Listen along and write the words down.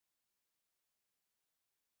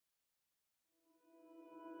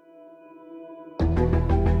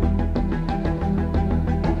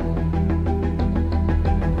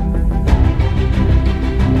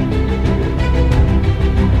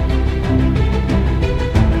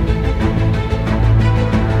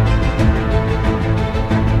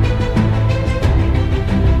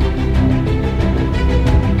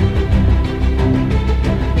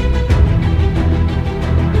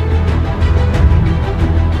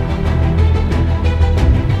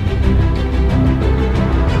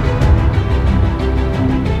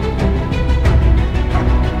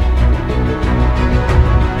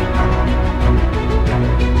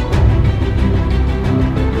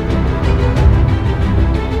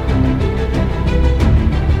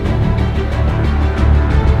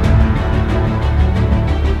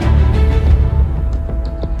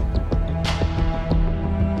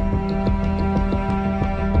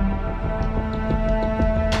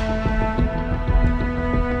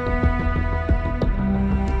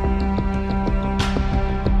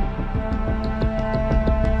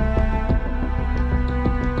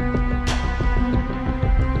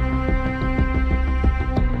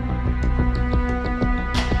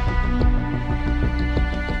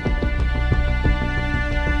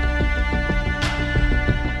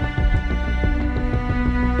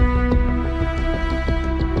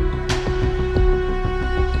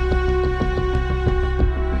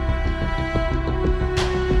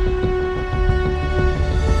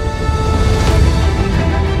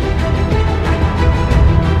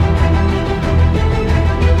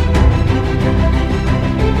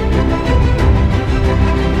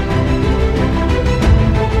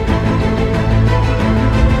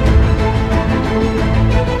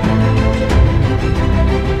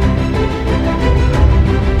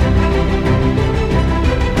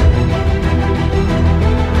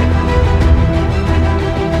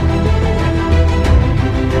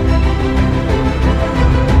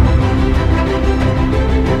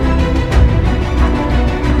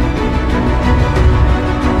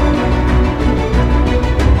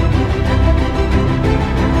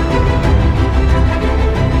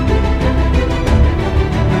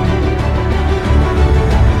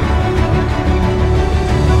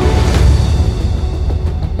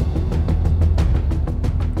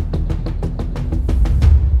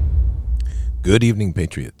Good evening,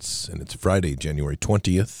 Patriots. And it's Friday, January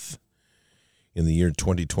 20th. In the year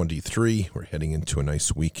 2023, we're heading into a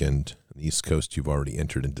nice weekend. On the East Coast, you've already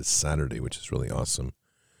entered into Saturday, which is really awesome.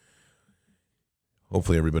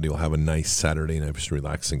 Hopefully everybody will have a nice Saturday, a nice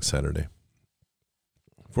relaxing Saturday.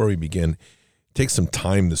 Before we begin, take some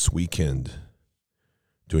time this weekend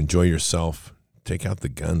to enjoy yourself. Take out the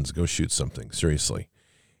guns. Go shoot something, seriously.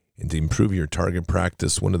 And to improve your target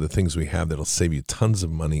practice, one of the things we have that'll save you tons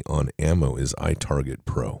of money on ammo is iTarget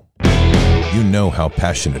Pro. You know how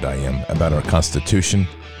passionate I am about our Constitution,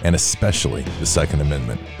 and especially the Second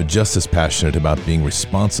Amendment, but just as passionate about being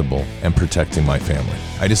responsible and protecting my family.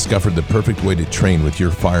 I discovered the perfect way to train with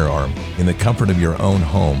your firearm in the comfort of your own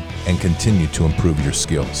home and continue to improve your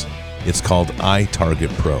skills. It's called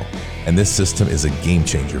iTarget Pro, and this system is a game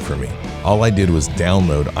changer for me. All I did was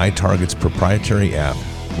download iTarget's proprietary app,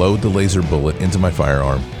 load the laser bullet into my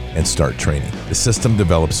firearm, and start training. The system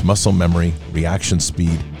develops muscle memory, reaction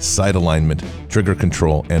speed, sight alignment, trigger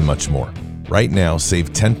control, and much more. Right now,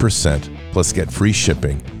 save 10% plus get free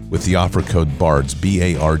shipping with the offer code BARDS,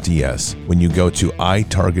 B-A-R-D-S, when you go to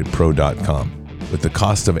itargetpro.com. With the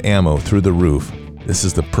cost of ammo through the roof, this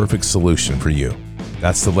is the perfect solution for you.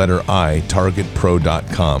 That's the letter I,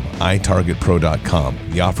 targetpro.com, itargetpro.com.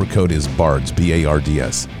 The offer code is BARDS,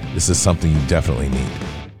 B-A-R-D-S. This is something you definitely need.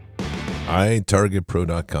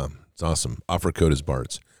 itargetpro.com. It's awesome. Offer code is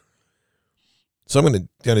BARDS. So I'm going to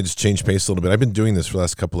kind of just change pace a little bit. I've been doing this for the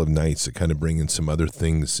last couple of nights to kind of bring in some other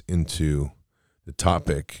things into the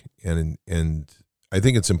topic. And I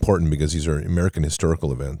think it's important because these are American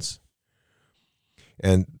historical events.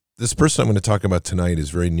 And this person I'm going to talk about tonight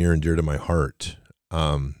is very near and dear to my heart.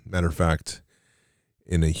 Matter of fact,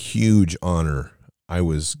 in a huge honor, I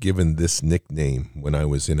was given this nickname when I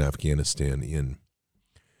was in Afghanistan in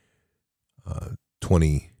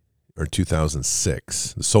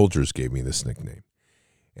 2006. The soldiers gave me this nickname,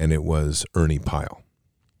 and it was Ernie Pyle.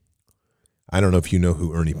 I don't know if you know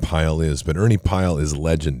who Ernie Pyle is, but Ernie Pyle is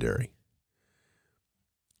legendary.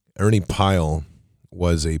 Ernie Pyle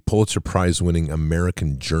was a Pulitzer Prize-winning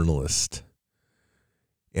American journalist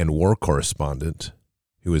and war correspondent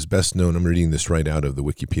who is best known, I'm reading this right out of the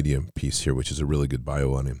Wikipedia piece here, which is a really good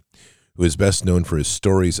bio on him, who is best known for his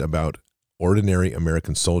stories about ordinary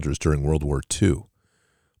American soldiers during World War II.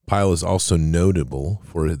 Pyle is also notable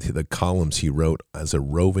for the columns he wrote as a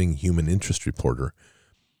roving human interest reporter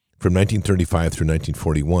from 1935 through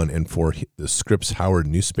 1941 and for the Scripps Howard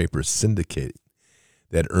newspaper syndicate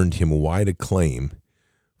that earned him wide acclaim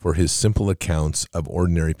for his simple accounts of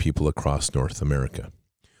ordinary people across North America.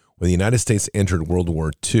 When the United States entered World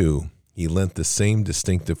War II, he lent the same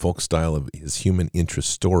distinctive folk style of his human interest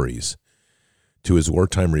stories to his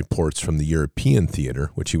wartime reports from the European theater,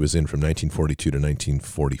 which he was in from 1942 to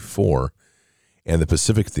 1944, and the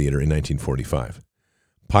Pacific Theater in 1945.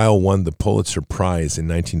 Pyle won the Pulitzer Prize in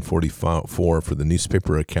 1944 for the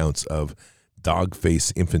newspaper accounts of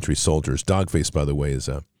dog-face infantry soldiers. Dog-face, by the way, is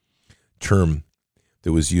a term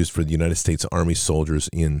that was used for the United States Army soldiers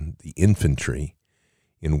in the infantry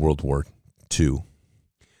in World War II.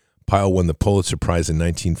 Pyle won the Pulitzer Prize in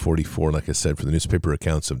 1944, like I said, for the newspaper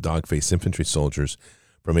accounts of dog-faced infantry soldiers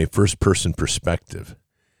from a first-person perspective.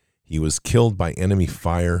 He was killed by enemy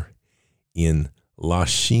fire in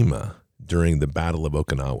Lashima during the Battle of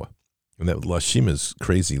Okinawa. And that Lashima's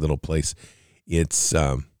crazy little place. It's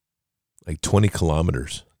like 20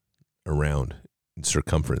 kilometers around in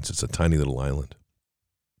circumference. It's a tiny little island.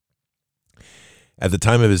 At the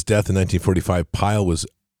time of his death in 1945, Pyle was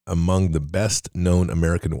among the best-known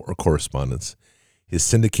American war correspondents. His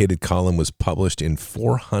syndicated column was published in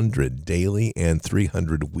 400 daily and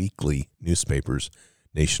 300 weekly newspapers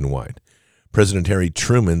nationwide. President Harry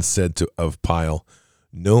Truman said of Pyle,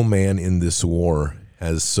 "No man in this war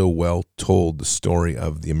has so well told the story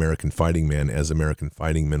of the American fighting man as American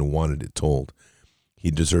fighting men wanted it told. He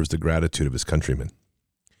deserves the gratitude of his countrymen."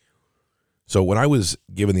 So when I was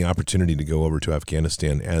given the opportunity to go over to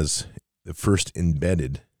Afghanistan as the first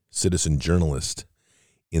embedded citizen journalist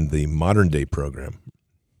in the modern day program,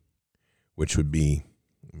 which would be,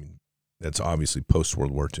 that's obviously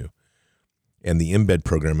post-World War II, and the embed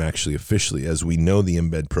program actually officially, as we know the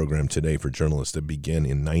embed program today for journalists that began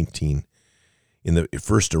in the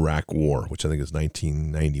first Iraq War, which I think is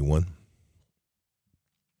 1991.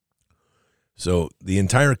 So the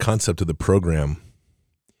entire concept of the program,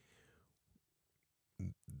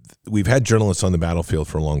 we've had journalists on the battlefield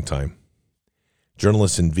for a long time.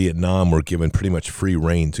 Journalists in Vietnam were given pretty much free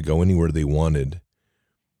rein to go anywhere they wanted.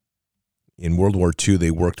 In World War II,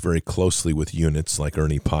 they worked very closely with units like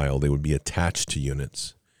Ernie Pyle. They would be attached to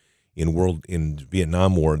units. in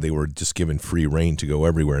Vietnam War, they were just given free rein to go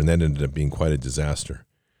everywhere, and that ended up being quite a disaster.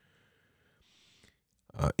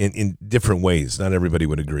 In different ways, not everybody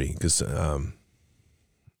would agree, because a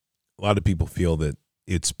lot of people feel that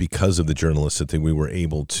it's because of the journalists that we were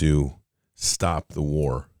able to stop the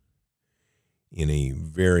war in a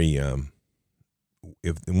very in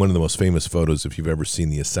one of the most famous photos, if you've ever seen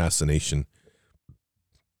the assassination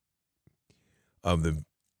of the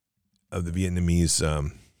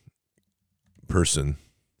Vietnamese person.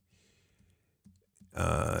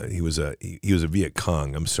 He was a Viet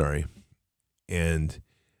Cong. I'm sorry, and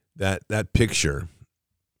that picture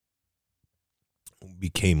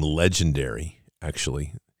became legendary.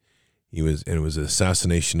 Actually, it was an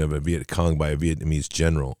assassination of a Viet Cong by a Vietnamese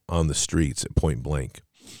general on the streets at point blank,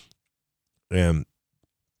 and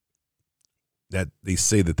that they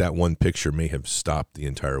say that one picture may have stopped the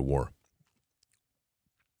entire war.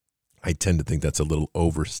 I tend to think that's a little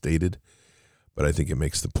overstated, but I think it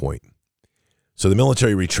makes the point. So the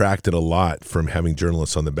military retracted a lot from having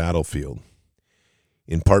journalists on the battlefield,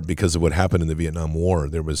 in part because of what happened in the Vietnam War.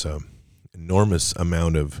 There was an enormous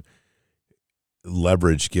amount of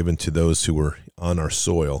leverage given to those who were on our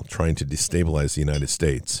soil trying to destabilize the United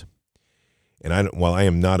States. And while I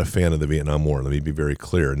am not a fan of the Vietnam War, let me be very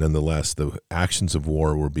clear, nonetheless, the actions of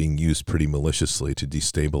war were being used pretty maliciously to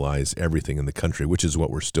destabilize everything in the country, which is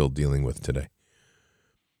what we're still dealing with today.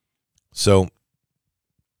 So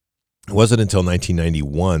it wasn't until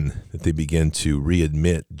 1991 that they began to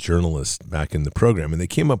readmit journalists back in the program, and they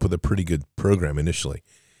came up with a pretty good program initially.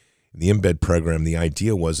 In the embed program, the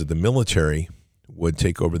idea was that the military would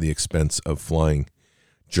take over the expense of flying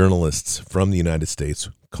journalists from the United States,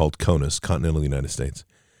 called CONUS, Continental United States,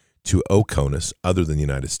 to OCONUS, other than the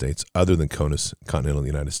United States, other than CONUS, Continental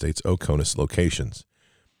United States, OCONUS locations.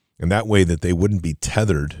 And that way that they wouldn't be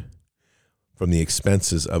tethered from the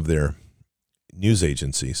expenses of their news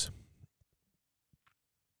agencies.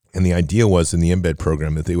 And the idea was in the embed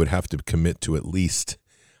program that they would have to commit to at least,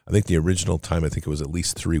 I think the original time, I think it was at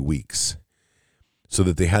least 3 weeks, so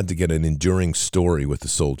that they had to get an enduring story with the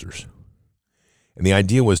soldiers. And the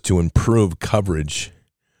idea was to improve coverage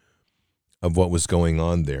of what was going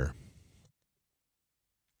on there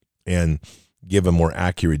and give a more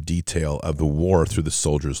accurate detail of the war through the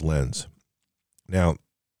soldier's lens. Now,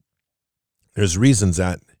 there's reasons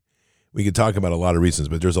that we could talk about a lot of reasons,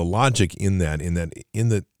 but there's a logic in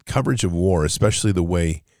the coverage of war, especially the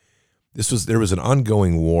way there was an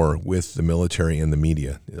ongoing war with the military and the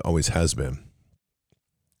media. It always has been,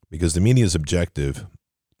 because the media's objective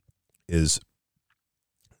is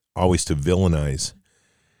always to villainize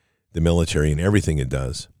the military in everything it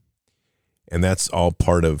does. And that's all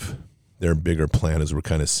part of their bigger plan, as we're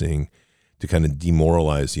kind of seeing, to kind of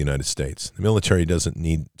demoralize the United States. The military doesn't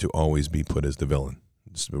need to always be put as the villain,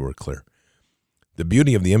 just so we're clear. The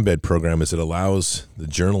beauty of the embed program is it allows the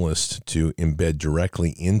journalist to embed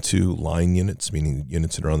directly into line units, meaning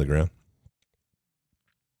units that are on the ground,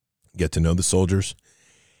 get to know the soldiers,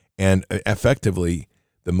 and effectively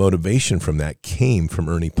the motivation from that came from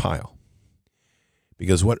Ernie Pyle.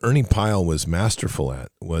 Because what Ernie Pyle was masterful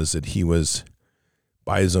at was that he was,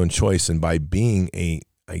 by his own choice and by being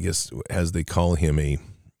I guess as they call him, a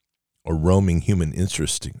roaming human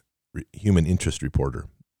interest reporter,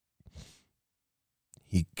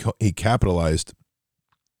 he capitalized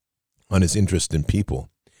on his interest in people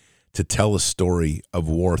to tell a story of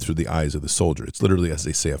war through the eyes of the soldier. It's literally, as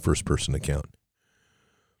they say, a first-person account.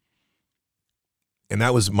 And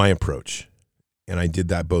that was my approach. And I did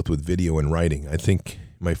that both with video and writing. I think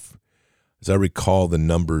as I recall the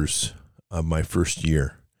numbers of my first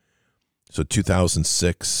year, so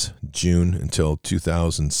 2006, June, until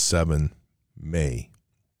 2007, May,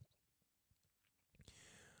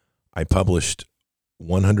 I published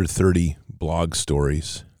 130 blog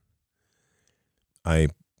stories. I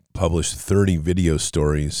published 30 video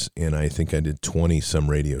stories, and I think I did 20-some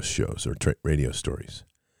radio shows or radio stories.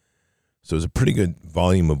 So it was a pretty good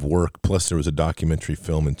volume of work. Plus, there was a documentary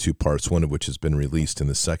film in 2 parts, one of which has been released, and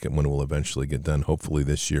the second one will eventually get done, hopefully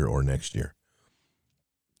this year or next year.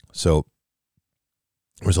 So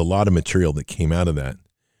there was a lot of material that came out of that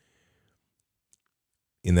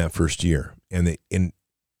in that first year. And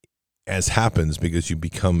as happens, because you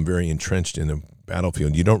become very entrenched in a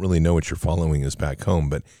battlefield, you don't really know what you're following is back home.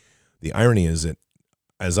 But the irony is that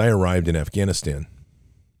as I arrived in Afghanistan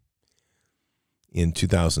in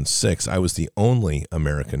 2006, I was the only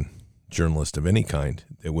American journalist of any kind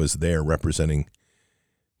that was there representing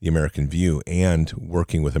the American view and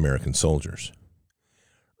working with American soldiers.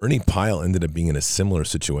 Ernie Pyle ended up being in a similar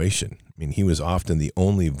situation. I mean, he was often the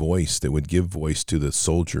only voice that would give voice to the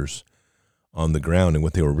soldiers on the ground and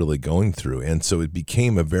what they were really going through. And so it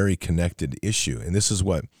became a very connected issue. And this is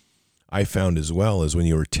what I found as well, is when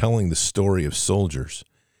you were telling the story of soldiers,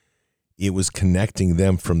 it was connecting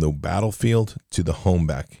them from the battlefield to the home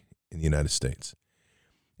back in the United States.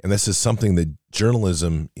 And this is something that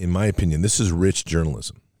journalism, in my opinion, this is rich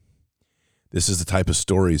journalism. This is the type of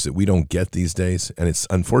stories that we don't get these days. And it's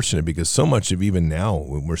unfortunate because so much of even now,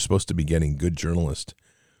 when we're supposed to be getting good journalists,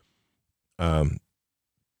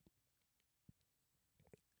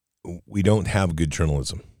 we don't have good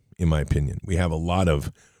journalism, in my opinion. We have a lot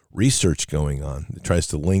of research going on that tries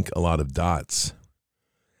to link a lot of dots,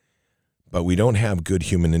 but we don't have good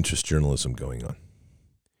human interest journalism going on.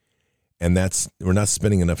 And we're not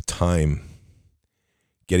spending enough time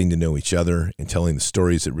getting to know each other and telling the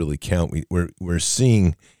stories that really count. We're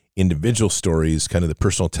seeing individual stories, kind of the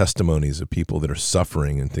personal testimonies of people that are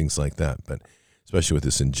suffering and things like that, but especially with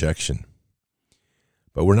this injection.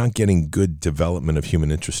 But we're not getting good development of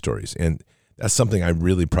human interest stories. And that's something I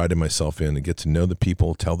really prided myself in, to get to know the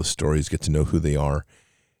people, tell the stories, get to know who they are.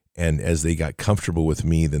 And as they got comfortable with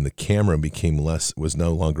me, then the camera was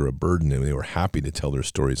no longer a burden, and they were happy to tell their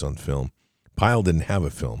stories on film. Pyle didn't have a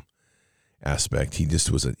film aspect. He just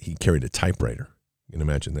he carried a typewriter. You can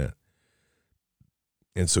imagine that.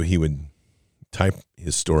 And so he would type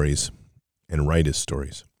his stories and write his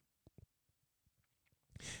stories.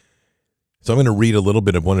 So I'm going to read a little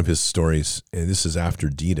bit of one of his stories, and this is after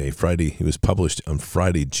D-Day, Friday. It was published on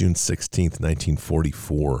Friday, June 16th,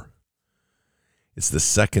 1944. It's the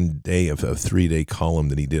second day of a 3-day column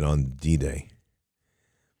that he did on D-Day.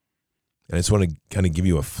 And I just want to kind of give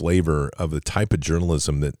you a flavor of the type of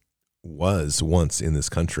journalism that was once in this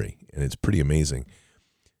country, and it's pretty amazing.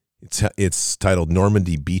 It's titled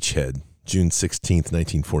Normandy Beachhead, June 16th,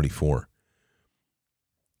 1944.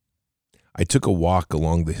 I took a walk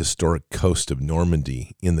along the historic coast of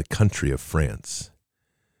Normandy in the country of France.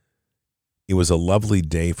 It was a lovely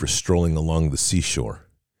day for strolling along the seashore.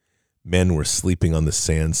 Men were sleeping on the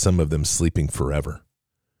sand, some of them sleeping forever.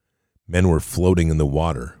 Men were floating in the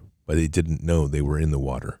water, but they didn't know they were in the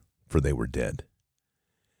water, for they were dead.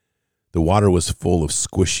 The water was full of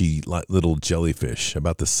squishy little jellyfish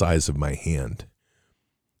about the size of my hand.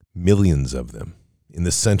 Millions of them. In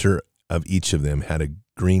the center of each of them had a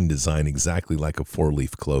green design exactly like a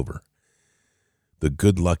 4-leaf clover. The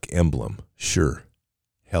good luck emblem, sure.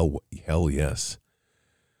 Hell yes.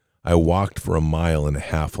 I walked for 1.5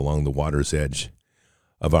 miles along the water's edge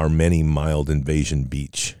of our many-miled invasion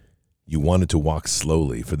beach. You wanted to walk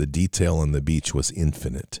slowly, for the detail on the beach was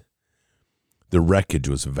infinite. The wreckage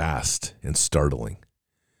was vast and startling.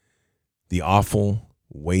 The awful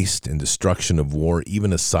waste and destruction of war,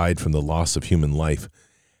 even aside from the loss of human life,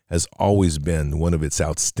 has always been one of its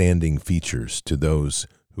outstanding features to those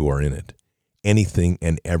who are in it. Anything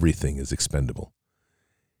and everything is expendable.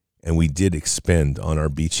 And we did expend on our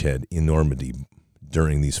beachhead in Normandy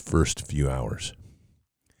during these first few hours.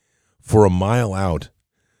 For a mile out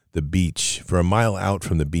from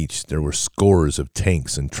the beach, there were scores of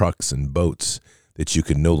tanks and trucks and boats that you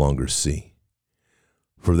could no longer see.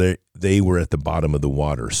 For they were at the bottom of the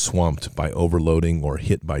water, swamped by overloading or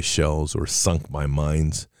hit by shells or sunk by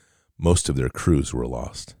mines. Most of their crews were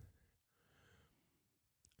lost.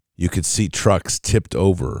 You could see trucks tipped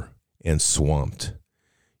over and swamped.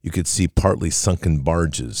 You could see partly sunken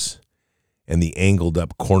barges and the angled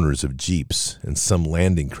up corners of jeeps and some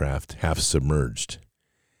landing craft half submerged.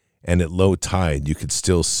 And at low tide, you could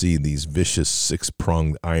still see these vicious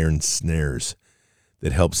 6-pronged iron snares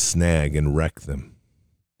that helped snag and wreck them.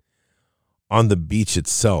 On the beach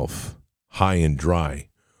itself, high and dry,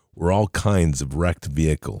 were all kinds of wrecked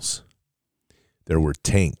vehicles. There were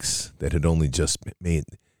tanks that had only just made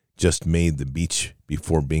the beach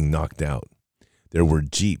before being knocked out. There were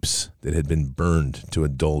jeeps that had been burned to a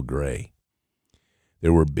dull gray.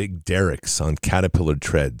 There were big derricks on caterpillar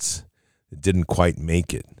treads that didn't quite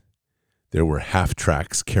make it. There were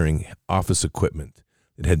half-tracks carrying office equipment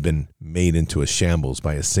that had been made into a shambles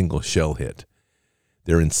by a single shell hit.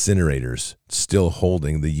 Their incinerators still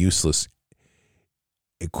holding the useless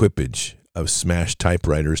equipage of smashed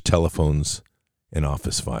typewriters, telephones, and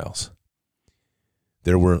office files.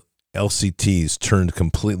 There were LCTs turned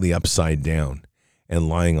completely upside down and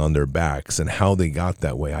lying on their backs, and how they got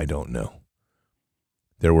that way, I don't know.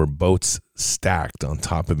 There were boats stacked on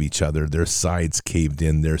top of each other, their sides caved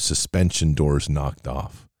in, their suspension doors knocked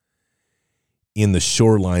off. In the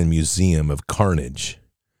Shoreline Museum of Carnage,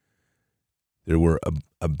 there were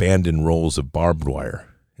abandoned rolls of barbed wire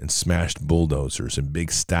and smashed bulldozers and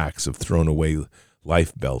big stacks of thrown away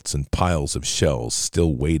life belts and piles of shells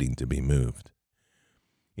still waiting to be moved.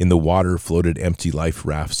 In the water floated empty life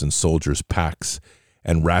rafts and soldiers' packs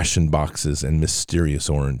and ration boxes and mysterious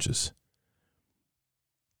oranges.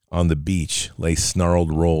 On the beach lay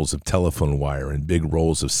snarled rolls of telephone wire and big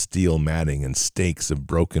rolls of steel matting and stakes of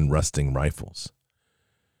broken, rusting rifles.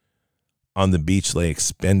 On the beach lay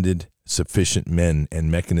expended, sufficient men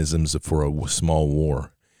and mechanisms for a small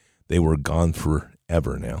war. They were gone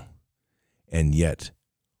forever now, and yet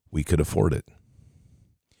we could afford it.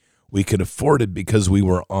 We could afford it because we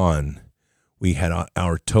were on. We had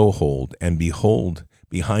our toehold, and behold,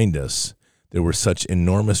 behind us, there were such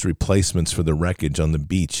enormous replacements for the wreckage on the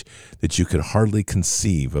beach that you could hardly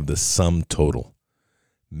conceive of the sum total.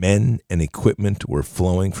 Men and equipment were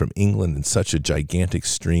flowing from England in such a gigantic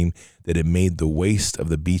stream that it made the waste of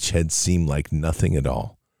the beachhead seem like nothing at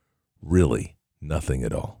all. Really, nothing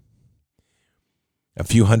at all. A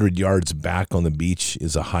few hundred yards back on the beach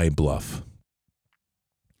is a high bluff.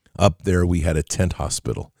 Up there we had a tent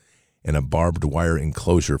hospital and a barbed wire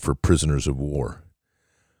enclosure for prisoners of war.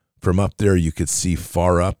 From up there you could see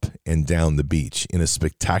far up and down the beach in a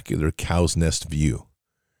spectacular crow's nest view,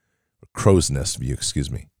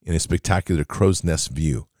 in a spectacular crow's nest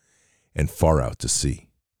view and far out to sea.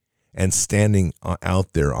 And standing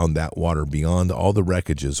out there on that water beyond all the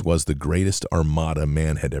wreckages was the greatest armada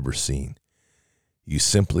man had ever seen. You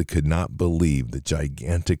simply could not believe the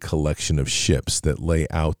gigantic collection of ships that lay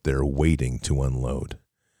out there waiting to unload.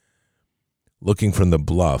 Looking from the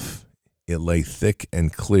bluff, it lay thick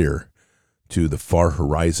and clear to the far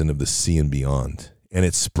horizon of the sea and beyond, and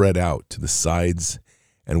it spread out to the sides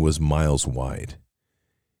and was miles wide.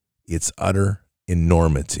 Its utter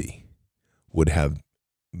enormity would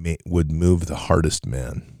move the hardest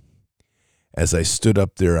man. As I stood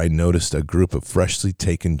up there, I noticed a group of freshly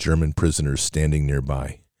taken German prisoners standing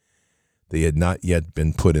nearby. They had not yet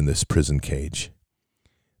been put in this prison cage.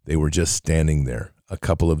 They were just standing there, a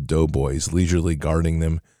couple of doughboys leisurely guarding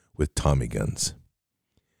them with Tommy guns.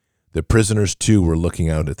 The prisoners, too, were looking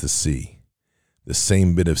out at the sea, the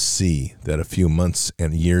same bit of sea that a few months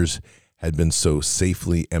and years had been so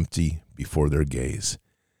safely empty before their gaze.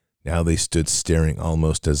 Now they stood staring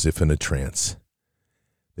almost as if in a trance.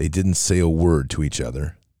 They didn't say a word to each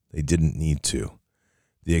other. They didn't need to.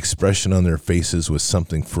 The expression on their faces was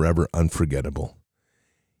something forever unforgettable.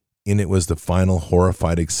 In it was the final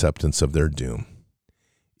horrified acceptance of their doom.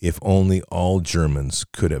 If only all Germans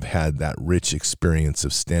could have had that rich experience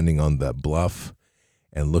of standing on that bluff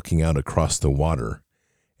and looking out across the water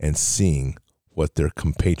and seeing what their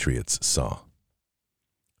compatriots saw.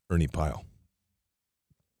 Ernie Pyle.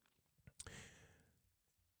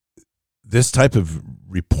 This type of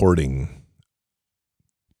reporting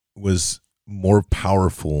was more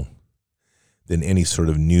powerful than any sort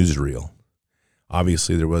of newsreel.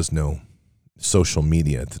 Obviously, there was no social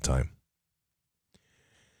media at the time.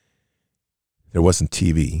 There wasn't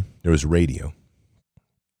TV. There was radio.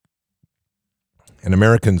 And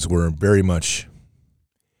Americans were very much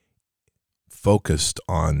focused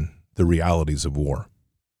on the realities of war.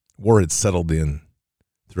 War had settled in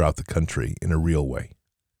throughout the country in a real way.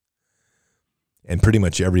 And pretty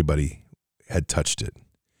much everybody had touched it.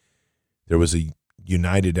 There was a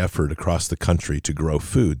united effort across the country to grow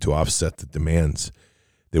food to offset the demands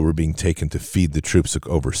that were being taken to feed the troops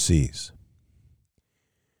overseas.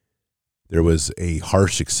 There was a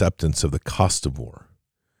harsh acceptance of the cost of war,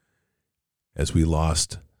 as we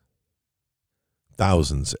lost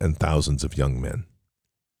thousands and thousands of young men.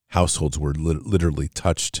 Households were literally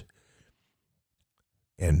touched,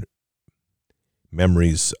 and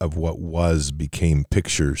memories of what was became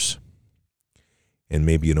pictures, and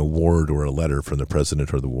maybe an award or a letter from the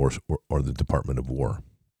president or the Department of War.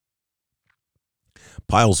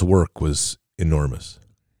 Pyle's work was enormous,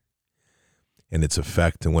 and its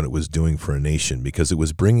effect and what it was doing for a nation, because it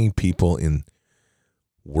was bringing people in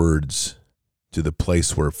words to the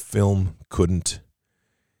place where film couldn't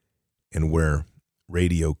and where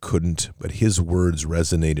radio couldn't, but his words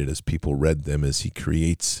resonated as people read them, as he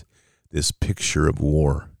creates this picture of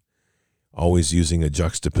war, always using a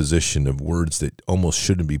juxtaposition of words that almost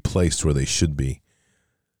shouldn't be placed where they should be.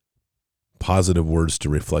 Positive words to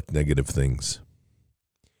reflect negative things.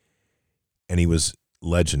 And he was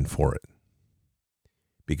legend for it,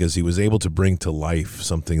 because he was able to bring to life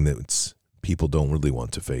something that people don't really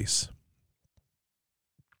want to face.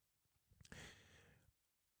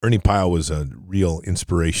 Ernie Pyle was a real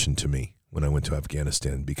inspiration to me when I went to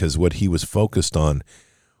Afghanistan, because what he was focused on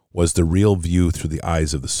was the real view through the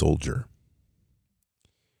eyes of the soldier.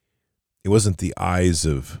 It wasn't the eyes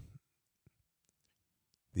of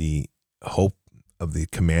the hope of the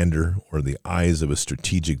commander or the eyes of a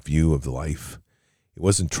strategic view of life. It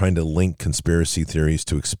wasn't trying to link conspiracy theories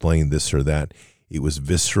to explain this or that. It was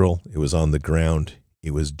visceral. It was on the ground.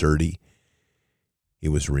 It was dirty. It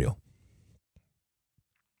was real.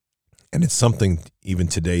 And it's something even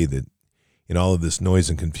today that in all of this noise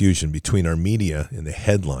and confusion between our media and the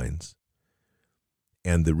headlines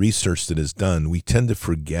and the research that is done, we tend to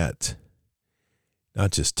forget,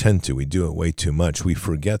 not just tend to, we do it way too much. We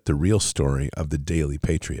forget the real story of the daily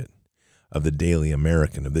patriot, of the daily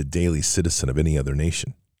American, of the daily citizen of any other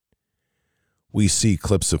nation. We see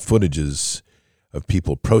clips of footages of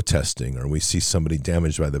people protesting, or we see somebody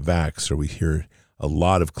damaged by the vax, or we hear a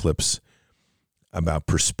lot of clips about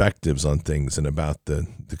perspectives on things and about the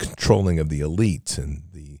controlling of the elite and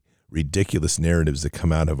the ridiculous narratives that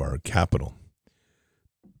come out of our capital.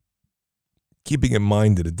 Keeping in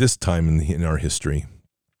mind that at this time in our history,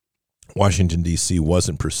 Washington, D.C.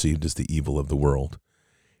 wasn't perceived as the evil of the world.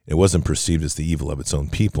 It wasn't perceived as the evil of its own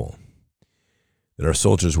people. That our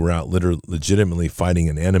soldiers were out legitimately fighting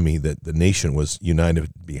an enemy that the nation was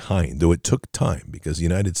united behind, though it took time because the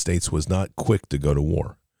United States was not quick to go to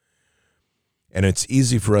war. And it's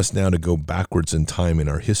easy for us now to go backwards in time in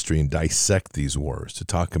our history and dissect these wars, to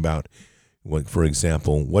talk about, for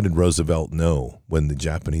example, what did Roosevelt know when the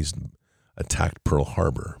Japanese attacked Pearl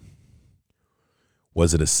Harbor?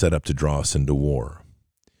 Was it a setup to draw us into war?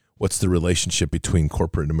 What's the relationship between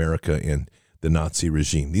corporate America and the Nazi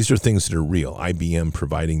regime? These are things that are real. IBM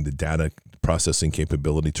providing the data processing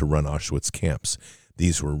capability to run Auschwitz camps.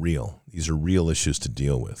 These were real. These are real issues to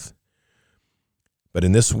deal with. But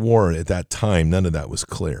in this war at that time, none of that was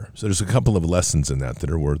clear. So there's a couple of lessons in that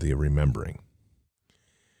are worthy of remembering.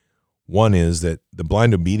 One is that the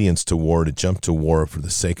blind obedience to war, to jump to war for the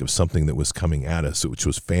sake of something that was coming at us, which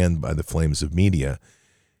was fanned by the flames of media,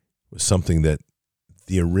 was something that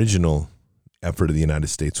the original effort of the United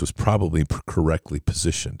States was probably correctly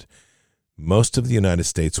positioned. Most of the United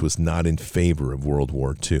States was not in favor of World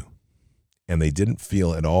War II, and they didn't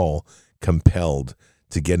feel at all compelled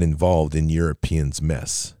to get involved in Europeans'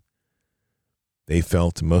 mess.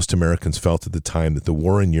 Most Americans felt at the time that the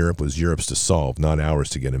war in Europe was Europe's to solve, not ours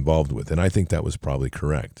to get involved with, and I think that was probably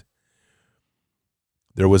correct.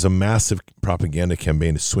 There was a massive propaganda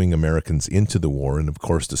campaign to swing Americans into the war, and of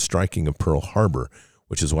course the striking of Pearl Harbor,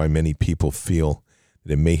 which is why many people feel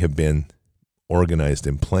that it may have been organized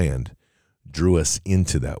and planned, drew us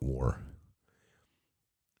into that war.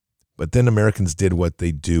 But then Americans did what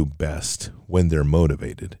they do best when they're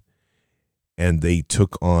motivated. And they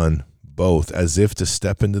took on both as if to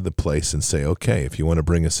step into the place and say, okay, if you want to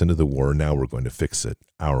bring us into the war, now we're going to fix it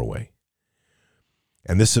our way.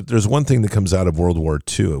 And if there's one thing that comes out of World War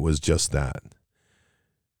II, it was just that.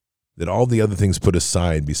 That all the other things put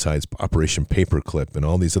aside besides Operation Paperclip and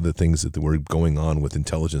all these other things that were going on with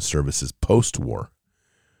intelligence services post-war,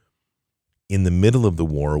 in the middle of the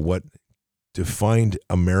war, what defined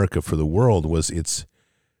America for the world was its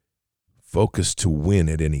focus to win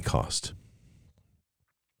at any cost.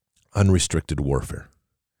 Unrestricted warfare.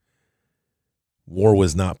 War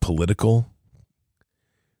was not political.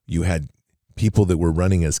 You had people that were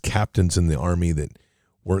running as captains in the army that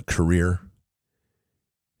weren't career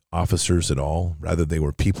officers at all. Rather, they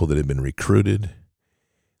were people that had been recruited.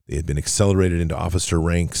 They had been accelerated into officer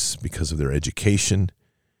ranks because of their education.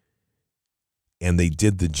 And they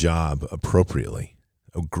did the job appropriately.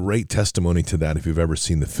 A great testimony to that, if you've ever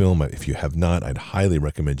seen the film. If you have not, I'd highly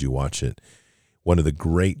recommend you watch it. One of the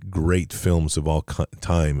great films of all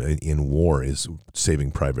time in war is Saving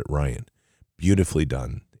Private Ryan. Beautifully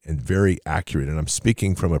done and very accurate. And I'm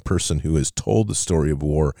speaking from a person who has told the story of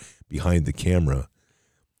war behind the camera.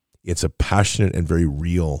 It's a passionate and very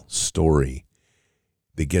real story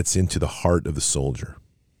that gets into the heart of the soldier.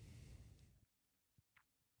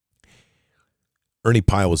 Ernie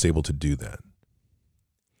Pyle was able to do that.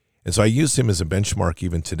 And so I use him as a benchmark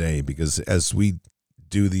even today, because as we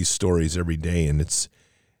do these stories every day, and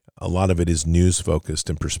a lot of it is news focused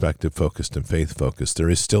and perspective focused and faith focused,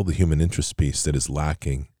 there is still the human interest piece that is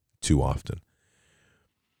lacking too often.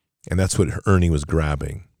 And that's what Ernie was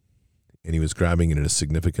grabbing. And he was grabbing it in a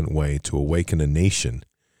significant way to awaken a nation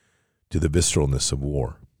to the visceralness of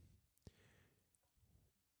war.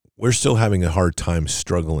 We're still having a hard time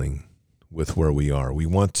struggling with where we are. We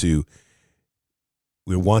want to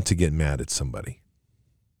get mad at somebody.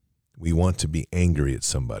 We want to be angry at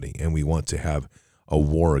somebody, and we want to have a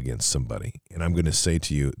war against somebody. And I'm going to say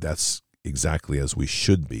to you, that's exactly as we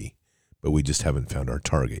should be, but we just haven't found our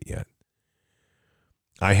target yet.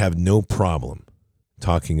 I have no problem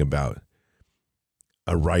talking about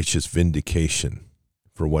a righteous vindication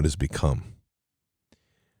for what has become.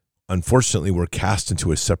 Unfortunately, we're cast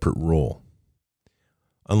into a separate role.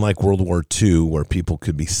 Unlike World War II, where people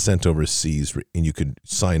could be sent overseas and you could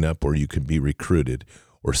sign up or you could be recruited,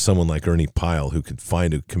 or someone like Ernie Pyle who could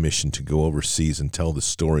find a commission to go overseas and tell the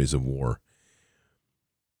stories of war.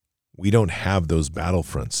 We don't have those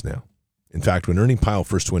battlefronts now. In fact, when Ernie Pyle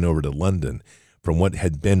first went over to London, from what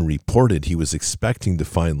had been reported, he was expecting to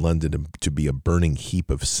find London to be a burning heap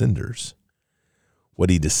of cinders. What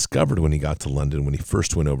he discovered when he got to London, when he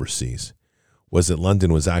first went overseas, was that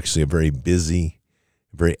London was actually a very busy,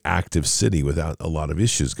 very active city without a lot of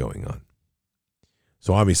issues going on.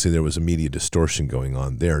 So obviously there was a media distortion going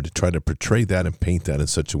on there to try to portray that and paint that in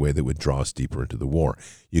such a way that would draw us deeper into the war.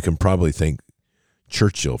 You can probably thank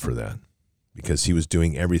Churchill for that, because he was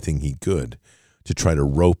doing everything he could to try to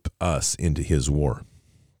rope us into his war.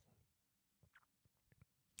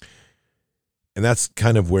 And that's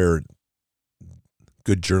kind of where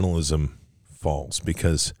good journalism falls,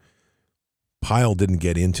 because Pyle didn't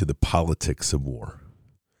get into the politics of war.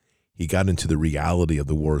 He got into the reality of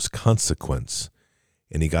the war's consequence,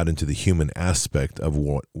 and he got into the human aspect of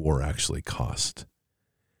what war actually cost.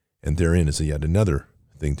 And therein is yet another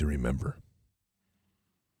thing to remember.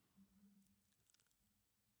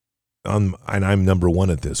 And I'm number one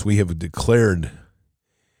at this. We have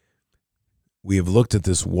looked at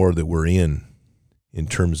this war that we're in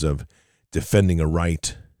terms of defending a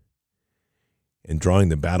right and drawing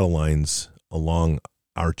the battle lines along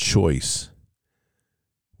our choice,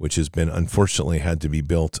 which has been unfortunately had to be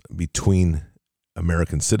built between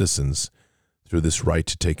American citizens through this right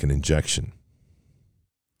to take an injection.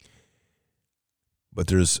 But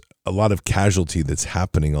there's a lot of casualty that's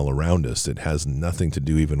happening all around us that has nothing to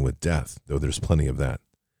do even with death, though there's plenty of that.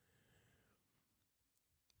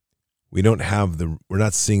 We're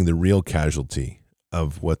not seeing the real casualty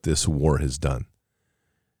of what this war has done.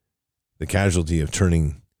 The casualty of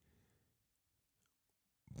turning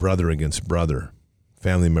brother against brother,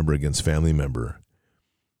 family member against family member,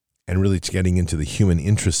 and really getting into the human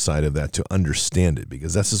interest side of that to understand it,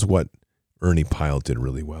 because this is what Ernie Pyle did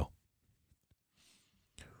really well.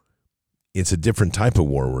 It's a different type of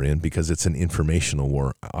war we're in because it's an informational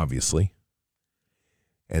war, obviously.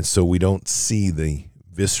 And so we don't see the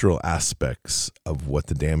visceral aspects of what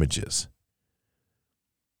the damage is.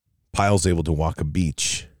 Pyle's able to walk a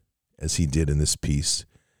beach, as he did in this piece,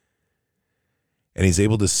 and he's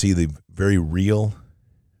able to see the very real,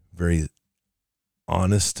 very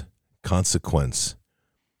honest consequence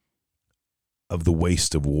of the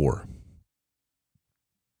waste of war.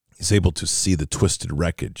 He's able to see the twisted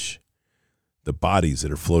wreckage, the bodies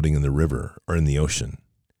that are floating in the river or in the ocean.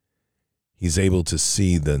 He's able to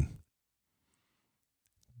see the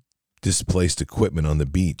displaced equipment on the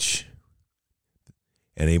beach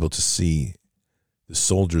and able to see the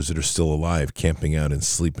soldiers that are still alive camping out and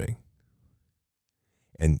sleeping.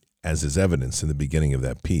 And as is evidence in the beginning of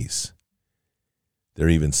that piece, they're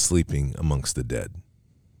even sleeping amongst the dead.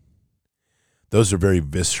 Those are very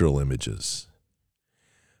visceral images.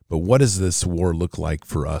 But what does this war look like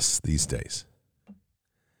for us these days?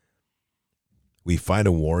 We fight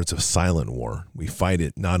a war. It's a silent war. We fight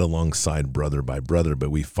it not alongside brother by brother, but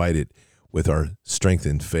we fight it with our strength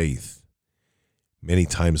and faith, many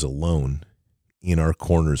times alone in our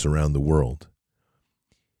corners around the world.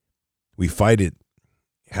 We fight it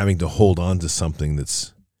having to hold on to something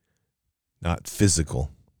that's not physical,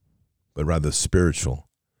 but rather spiritual.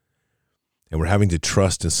 And we're having to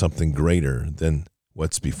trust in something greater than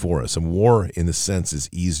what's before us. And war, in a sense, is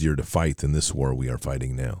easier to fight than this war we are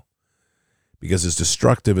fighting now. Because as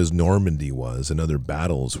destructive as Normandy was and other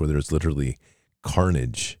battles where there's literally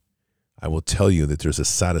carnage, I will tell you that there's a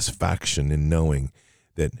satisfaction in knowing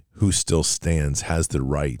that who still stands has the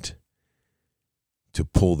right to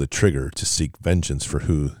pull the trigger to seek vengeance for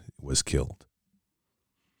who was killed.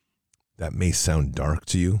 That may sound dark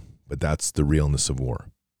to you, but that's the realness of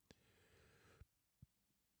war.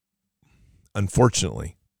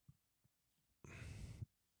 Unfortunately,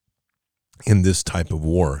 in this type of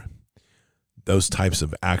war, those types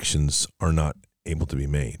of actions are not able to be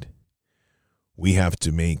made. We have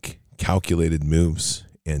to make calculated moves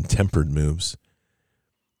and tempered moves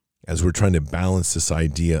as we're trying to balance this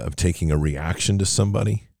idea of taking a reaction to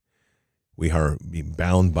somebody. We are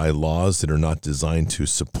bound by laws that are not designed to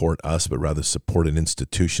support us, but rather support an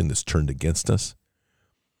institution that's turned against us.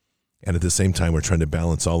 And at the same time, we're trying to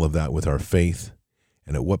balance all of that with our faith,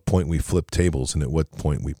 and at what point we flip tables and at what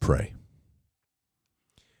point we pray.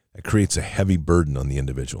 That creates a heavy burden on the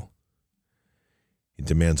individual. It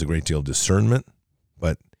demands a great deal of discernment,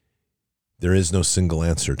 but there is no single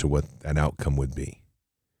answer to what that outcome would be.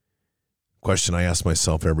 The question I ask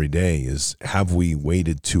myself every day is, have we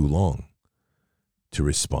waited too long to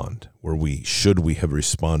respond? Should we have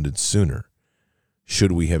responded sooner?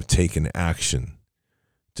 Should we have taken action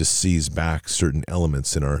to seize back certain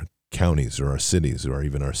elements in our counties or our cities or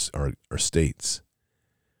even our states?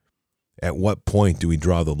 At what point do we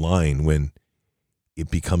draw the line when it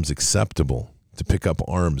becomes acceptable to pick up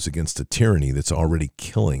arms against a tyranny that's already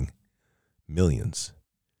killing millions?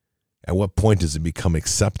 At what point does it become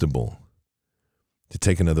acceptable to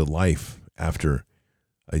take another life after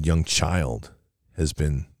a young child has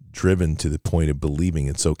been driven to the point of believing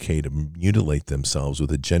it's okay to mutilate themselves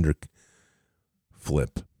with a gender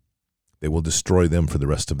flip that will destroy them for the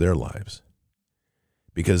rest of their lives?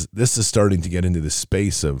 Because this is starting to get into the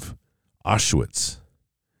space of Auschwitz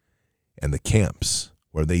and the camps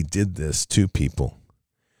where they did this to people.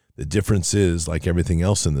 The difference is, like everything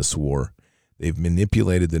else in this war, they've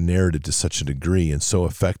manipulated the narrative to such a degree and so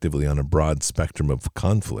effectively on a broad spectrum of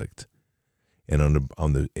conflict and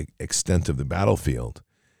on the extent of the battlefield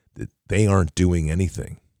that they aren't doing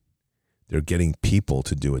anything. They're getting people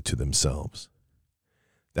to do it to themselves.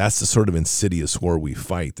 That's the sort of insidious war we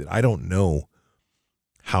fight that I don't know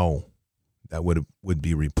how that would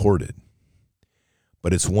be reported.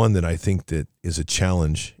 But it's one that I think that is a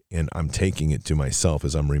challenge, and I'm taking it to myself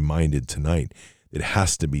as I'm reminded tonight. It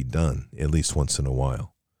has to be done at least once in a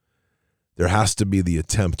while. There has to be the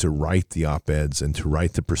attempt to write the op-eds and to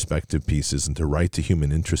write the perspective pieces and to write the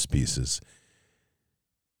human interest pieces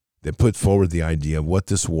that put forward the idea of what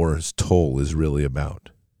this war's toll is really about.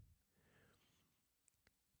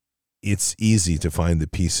 It's easy to find the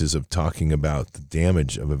pieces of talking about the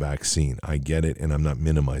damage of a vaccine. I get it, and I'm not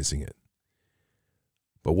minimizing it.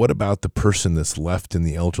 But what about the person that's left in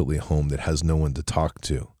the elderly home that has no one to talk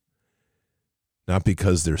to? Not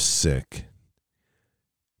because they're sick,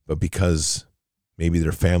 but because maybe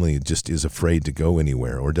their family just is afraid to go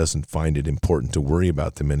anywhere or doesn't find it important to worry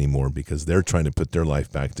about them anymore because they're trying to put their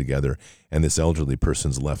life back together and this elderly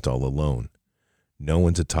person's left all alone. No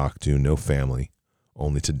one to talk to, no family,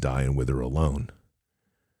 only to die and wither alone.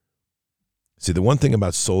 See, the one thing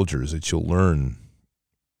about soldiers that you'll learn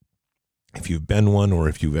if you've been one or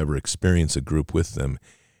if you've ever experienced a group with them,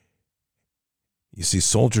 you see,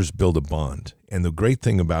 soldiers build a bond. And the great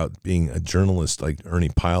thing about being a journalist like Ernie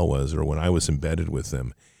Pyle was, or when I was embedded with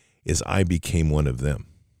them, is I became one of them.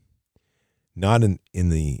 Not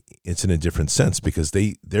it's in a different sense because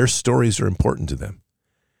their stories are important to them.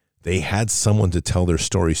 They had someone to tell their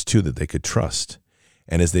stories to that they could trust.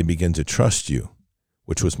 And as they begin to trust you,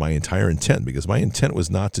 which was my entire intent, because my intent was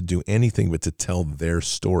not to do anything but to tell their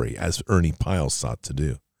story, as Ernie Pyle sought to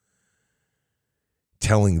do.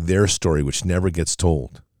 Telling their story, which never gets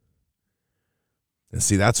told. And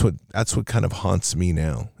see, that's what kind of haunts me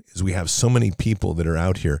now, is we have so many people that are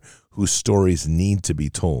out here whose stories need to be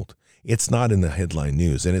told. It's not in the headline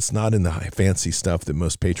news, and it's not in the fancy stuff that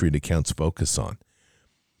most Patriot accounts focus on.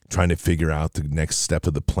 Trying to figure out the next step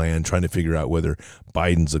of the plan, trying to figure out whether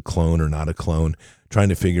Biden's a clone or not a clone, trying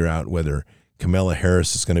to figure out whether Kamala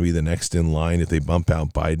Harris is going to be the next in line if they bump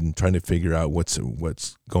out Biden, trying to figure out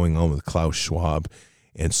what's going on with Klaus Schwab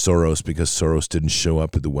and Soros because Soros didn't show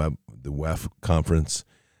up at the WEF conference.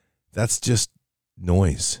 That's just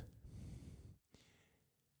noise.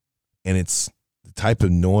 And it's the type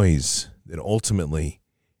of noise that ultimately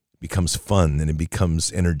becomes fun and it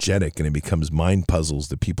becomes energetic and it becomes mind puzzles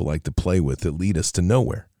that people like to play with that lead us to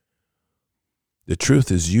nowhere. The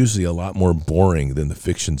truth is usually a lot more boring than the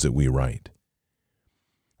fictions that we write.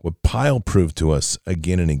 What Pyle proved to us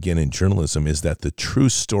again and again in journalism is that the true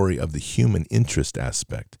story of the human interest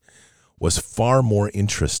aspect was far more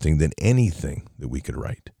interesting than anything that we could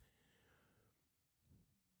write.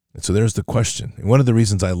 And so there's the question. And one of the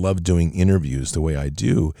reasons I love doing interviews the way I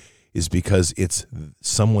do is because it's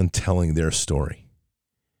someone telling their story.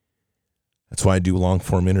 That's why I do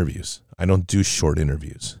long-form interviews. I don't do short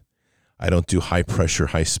interviews. I don't do high-pressure,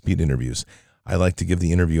 high-speed interviews. I like to give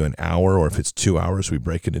the interview an hour, or if it's 2 hours, we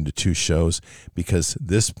break it into 2 shows, because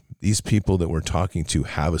these people that we're talking to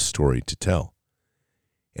have a story to tell.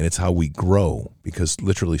 And it's how we grow, because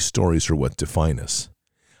literally stories are what define us.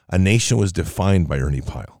 A nation was defined by Ernie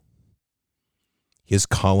Pyle. His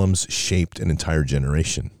columns shaped an entire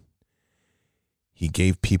generation. He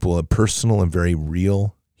gave people a personal and very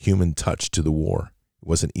real human touch to the war. It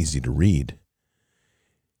wasn't easy to read.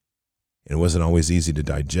 And it wasn't always easy to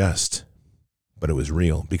digest, but it was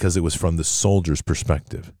real because it was from the soldier's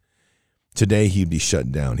perspective. Today, he'd be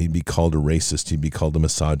shut down. He'd be called a racist. He'd be called a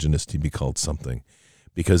misogynist. He'd be called something.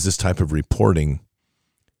 Because this type of reporting,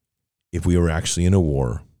 if we were actually in a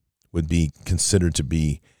war, would be considered to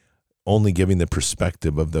be only giving the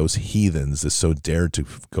perspective of those heathens that so dared to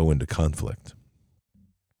go into conflict.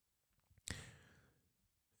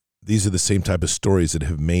 These are the same type of stories that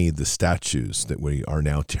have made the statues that we are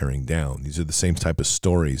now tearing down. These are the same type of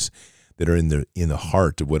stories that are in the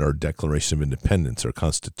heart of what our Declaration of Independence, our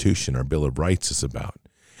Constitution, our Bill of Rights is about.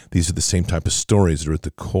 These are the same type of stories that are at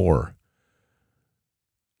the core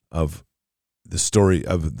of the story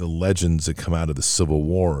of the legends that come out of the Civil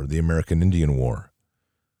War, the American Indian War,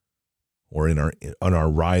 or on our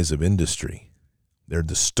rise of industry. They're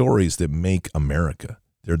the stories that make America.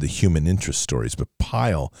 They're the human interest stories. But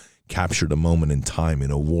Pyle captured a moment in time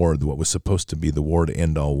in a war, what was supposed to be the war to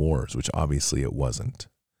end all wars, which obviously it wasn't.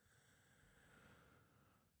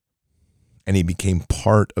 And he became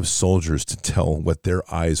part of soldiers to tell what their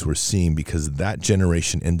eyes were seeing, because that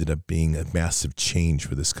generation ended up being a massive change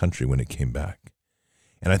for this country when it came back.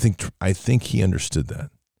 And I think he understood that.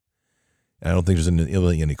 And I don't think there's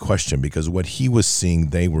any question, because what he was seeing,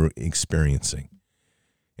 they were experiencing.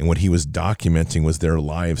 And what he was documenting was their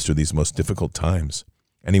lives through these most difficult times.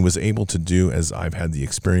 And he was able to do, as I've had the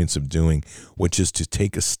experience of doing, which is to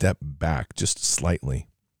take a step back just slightly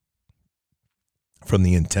from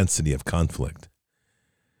the intensity of conflict,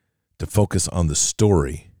 to focus on the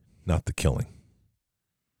story, not the killing.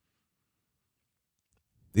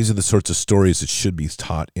 These are the sorts of stories that should be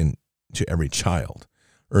taught to every child.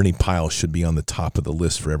 Ernie Pyle should be on the top of the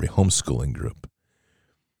list for every homeschooling group,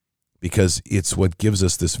 because it's what gives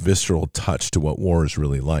us this visceral touch to what war is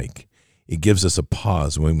really like. It gives us a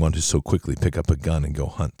pause when we want to so quickly pick up a gun and go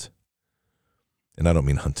hunt. And I don't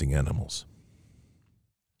mean hunting animals.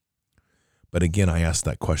 But again, I ask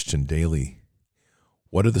that question daily.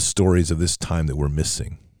 What are the stories of this time that we're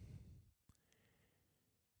missing?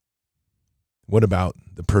 What about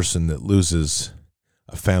the person that loses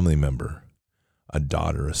a family member, a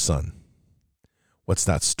daughter, a son? What's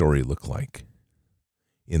that story look like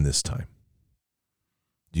in this time?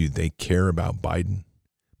 Do they care about Biden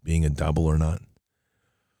being a double or not?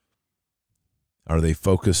 Are they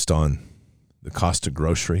focused on the cost of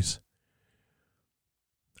groceries?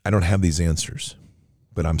 I don't have these answers,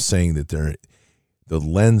 but I'm saying that the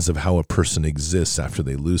lens of how a person exists after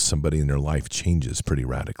they lose somebody in their life changes pretty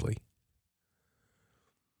radically.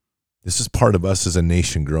 This is part of us as a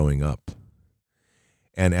nation growing up.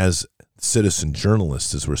 And as citizen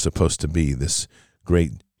journalists, as we're supposed to be, this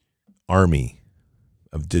great army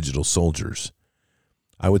of digital soldiers,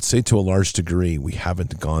 I would say to a large degree, we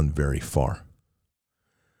haven't gone very far.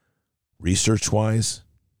 Research-wise,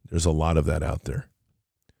 there's a lot of that out there.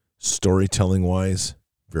 Storytelling-wise,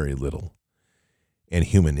 very little. And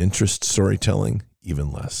human interest storytelling,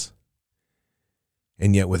 even less.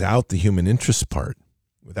 And yet without the human interest part,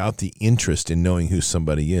 without the interest in knowing who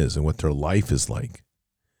somebody is and what their life is like,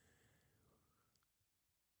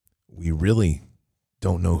 we really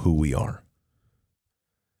don't know who we are.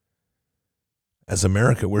 As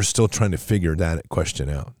America, we're still trying to figure that question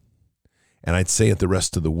out. And I'd say at the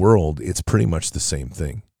rest of the world, it's pretty much the same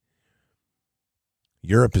thing.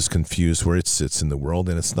 Europe is confused where it sits in the world,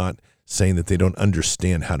 and it's not saying that they don't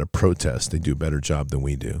understand how to protest. They do a better job than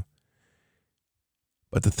we do.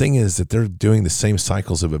 But the thing is that they're doing the same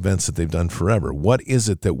cycles of events that they've done forever. What is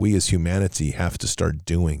it that we as humanity have to start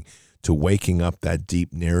doing to waking up that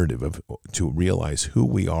deep narrative to realize who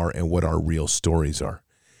we are and what our real stories are?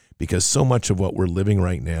 Because so much of what we're living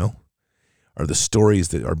right now are the stories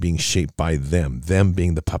that are being shaped by them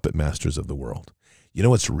being the puppet masters of the world. You know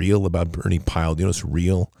what's real about Ernie Pyle? You know what's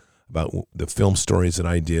real about the film stories that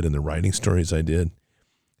I did and the writing stories I did?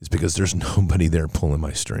 It's because there's nobody there pulling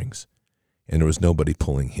my strings. And there was nobody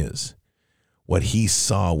pulling his. What he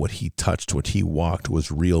saw, what he touched, what he walked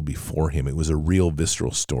was real before him. It was a real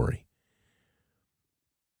visceral story.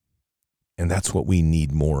 And that's what we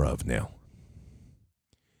need more of now.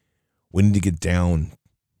 We need to get down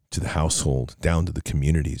to the household, down to the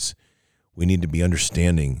communities. We need to be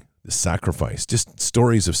understanding the sacrifice, just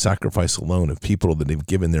stories of sacrifice alone, of people that have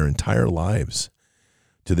given their entire lives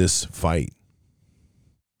to this fight.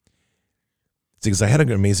 It's because I had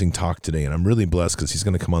an amazing talk today, and I'm really blessed because he's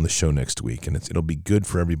going to come on the show next week, and it'll be good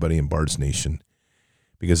for everybody in Bard's Nation,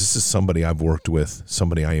 because this is somebody I've worked with,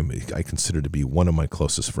 somebody I consider to be one of my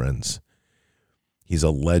closest friends. He's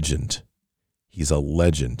a legend. He's a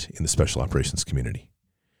legend in the special operations community.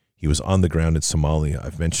 He was on the ground in Somalia.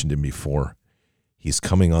 I've mentioned him before. He's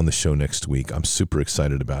coming on the show next week. I'm super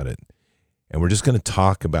excited about it. And we're just going to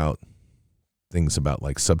talk about things about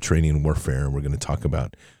like subterranean warfare. We're going to talk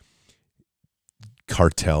about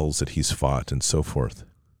cartels that he's fought and so forth.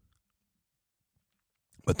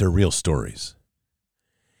 But they're real stories.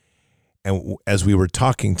 And as we were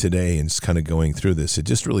talking today and just kind of going through this, it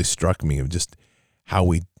just really struck me of just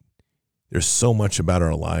how there's so much about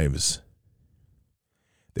our lives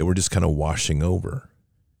that we're just kind of washing over.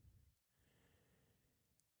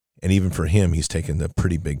 And even for him, he's taken a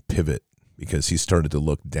pretty big pivot because he started to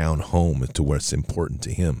look down home to what's important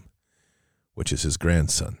to him, which is his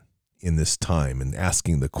grandson in this time, and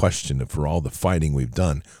asking the question of, for all the fighting we've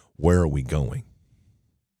done, where are we going?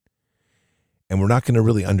 And we're not going to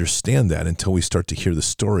really understand that until we start to hear the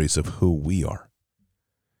stories of who we are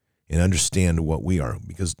and understand what we are,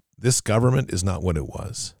 because this government is not what it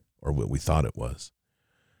was or what we thought it was.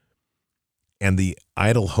 And the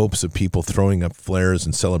idle hopes of people throwing up flares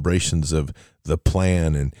and celebrations of the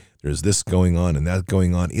plan and there's this going on and that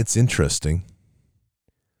going on, it's interesting,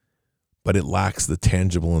 but it lacks the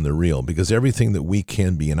tangible and the real, because everything that we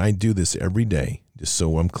can be, and I do this every day, just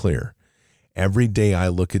so I'm clear, every day I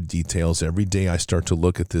look at details, every day I start to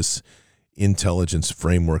look at this intelligence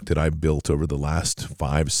framework that I've built over the last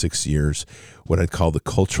 5-6 years, what I'd call the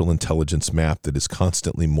cultural intelligence map that is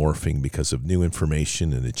constantly morphing because of new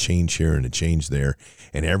information and a change here and a change there.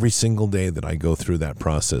 And every single day that I go through that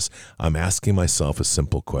process, I'm asking myself a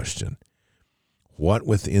simple question. What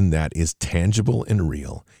within that is tangible and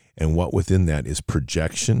real, and what within that is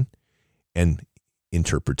projection and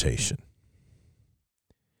interpretation?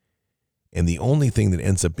 And the only thing that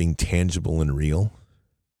ends up being tangible and real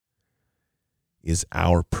is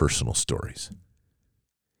our personal stories.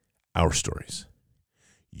 Our stories.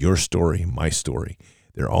 Your story, my story.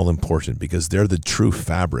 They're all important because they're the true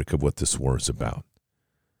fabric of what this war is about.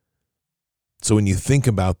 So when you think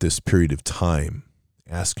about this period of time,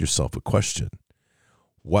 ask yourself a question.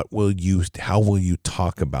 How will you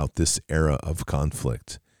talk about this era of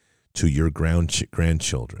conflict to your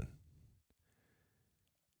grandchildren?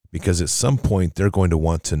 Because at some point they're going to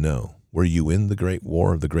want to know, were you in the Great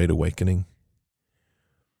War of the Great Awakening?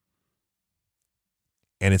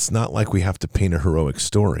 And it's not like we have to paint a heroic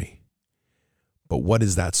story. But what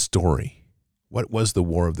is that story? What was the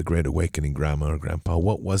War of the Great Awakening, Grandma or Grandpa?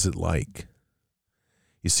 What was it like?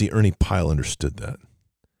 You see, Ernie Pyle understood that.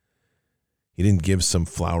 He didn't give some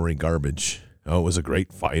flowery garbage. Oh, it was a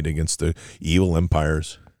great fight against the evil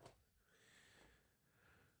empires.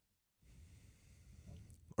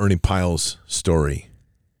 Ernie Pyle's story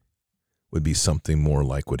would be something more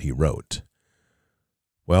like what he wrote.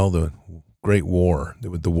 Well, the Great War,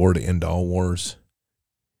 the war to end all wars,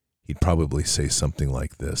 he'd probably say something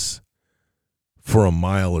like this. For a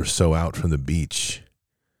mile or so out from the beach,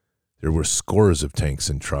 there were scores of tanks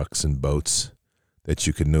and trucks and boats that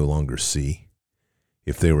you could no longer see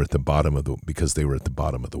if they were because they were at the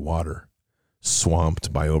bottom of the water,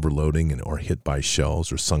 swamped by overloading or hit by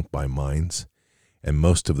shells or sunk by mines, and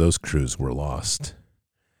most of those crews were lost.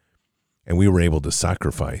 And we were able to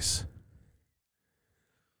sacrifice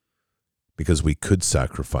because we could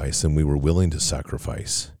sacrifice and we were willing to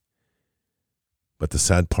sacrifice. But the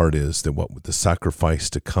sad part is that what the sacrifice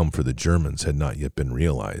to come for the Germans had not yet been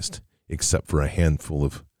realized, except for a handful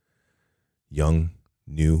of young,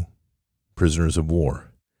 new prisoners of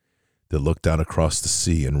war that looked out across the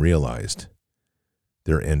sea and realized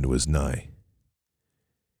their end was nigh.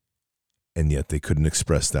 And yet they couldn't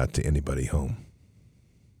express that to anybody home.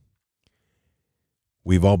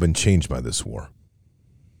 We've all been changed by this war.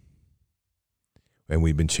 And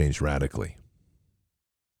we've been changed radically.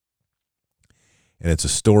 And it's a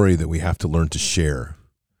story that we have to learn to share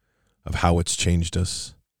of how it's changed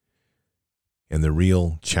us and the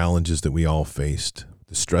real challenges that we all faced,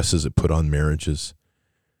 the stresses it put on marriages,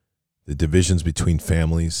 the divisions between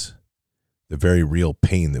families, the very real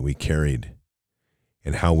pain that we carried,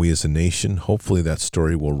 and how we as a nation, hopefully that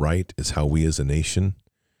story will write, is how we as a nation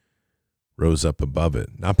rose up above it.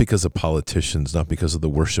 Not because of politicians, not because of the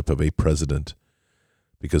worship of a president,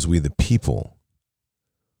 because we the people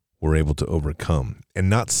were able to overcome. And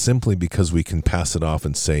not simply because we can pass it off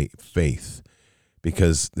and say faith,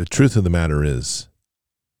 because the truth of the matter is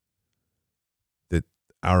that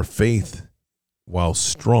our faith, while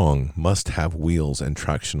strong, must have wheels and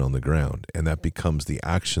traction on the ground. And that becomes the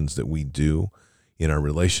actions that we do in our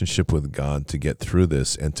relationship with God to get through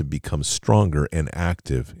this and to become stronger and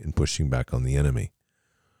active in pushing back on the enemy.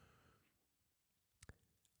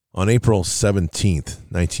 On April 17th,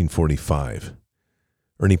 1945,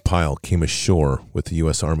 Ernie Pyle came ashore with the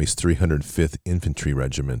U.S. Army's 305th Infantry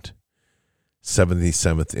Regiment,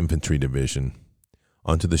 77th Infantry Division,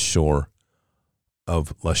 onto the shore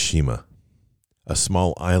of Lashima, a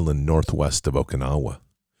small island northwest of Okinawa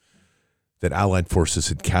that Allied forces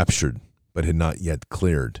had captured but had not yet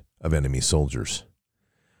cleared of enemy soldiers.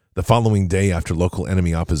 The following day, after local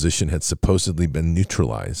enemy opposition had supposedly been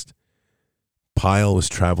neutralized, Pyle was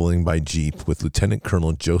traveling by jeep with Lieutenant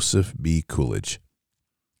Colonel Joseph B. Coolidge,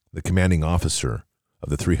 the commanding officer of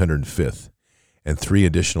the 305th, and 3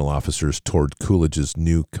 additional officers toward Coolidge's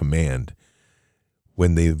new command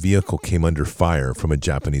when the vehicle came under fire from a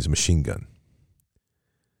Japanese machine gun.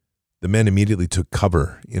 The men immediately took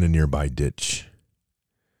cover in a nearby ditch.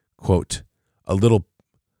 Quote, "A little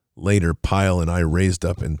later, Pyle and I raised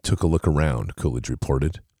up and took a look around," Coolidge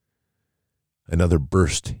reported. "Another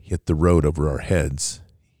burst hit the road over our heads,"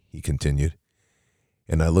 he continued,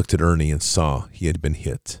 "and I looked at Ernie and saw he had been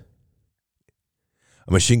hit.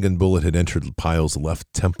 A machine gun bullet had entered Pyle's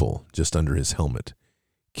left temple just under his helmet,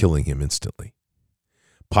 killing him instantly.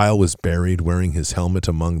 Pyle was buried wearing his helmet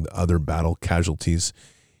among the other battle casualties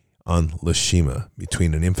on Lashima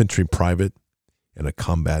between an infantry private and a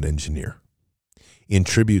combat engineer. In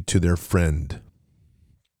tribute to their friend,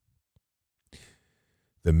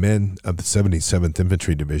 the men of the 77th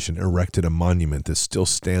Infantry Division erected a monument that still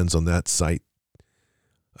stands on that site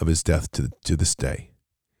of his death to this day.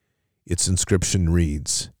 Its inscription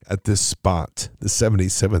reads, 'At this spot, the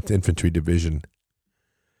 77th Infantry Division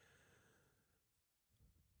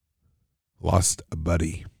lost a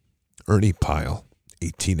buddy, Ernie Pyle,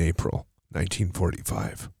 18 April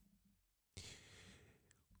 1945.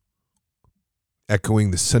 Echoing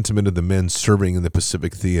the sentiment of the men serving in the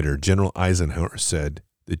Pacific Theater, General Eisenhower said,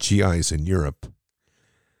 "The GIs in Europe,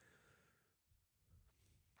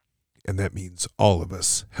 and that means all of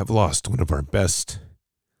us, have lost one of our best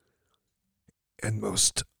and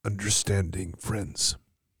most understanding friends."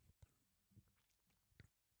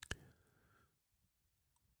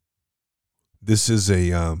 This is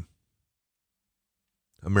a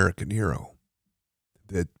American hero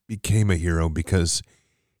that became a hero because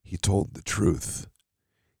he told the truth.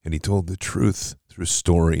 And he told the truth through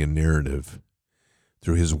story and narrative,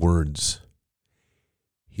 through his words.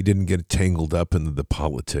 He didn't get tangled up into the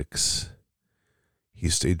politics.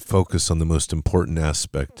 He stayed focused on the most important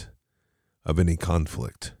aspect of any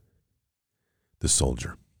conflict, the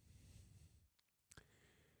soldier.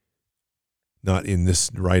 Not in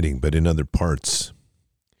this writing, but in other parts.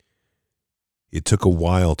 It took a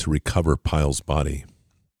while to recover Pyle's body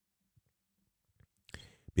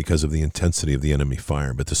because of the intensity of the enemy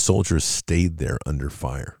fire, but the soldiers stayed there under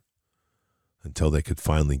fire until they could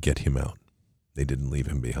finally get him out. They didn't leave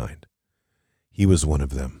him behind. He was one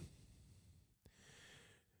of them.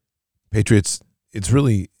 Patriots, it's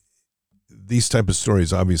really, these type of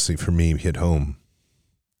stories obviously for me hit home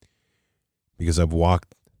because I've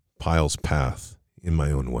walked Pyle's path in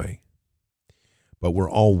my own way. But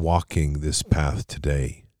we're all walking this path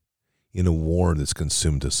today in a war that's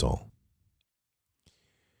consumed us all.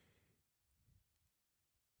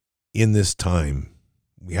 In this time,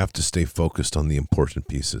 we have to stay focused on the important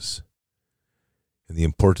pieces. And the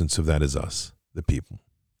importance of that is us, the people.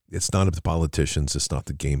 It's not the politicians. It's not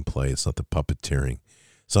the gameplay. It's not the puppeteering.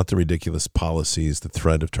 It's not the ridiculous policies, the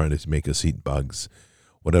threat of trying to make us eat bugs,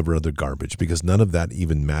 whatever other garbage, because none of that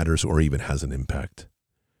even matters or even has an impact.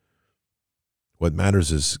 What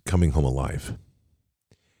matters is coming home alive.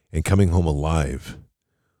 And coming home alive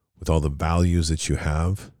with all the values that you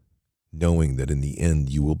have, knowing that in the end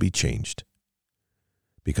you will be changed.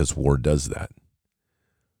 Because war does that.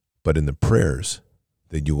 But in the prayers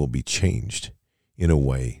that you will be changed in a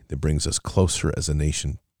way that brings us closer as a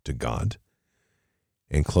nation to God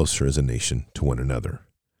and closer as a nation to one another.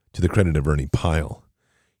 To the credit of Ernie Pyle,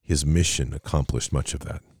 his mission accomplished much of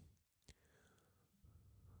that.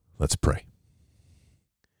 Let's pray.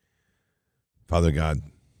 Father God,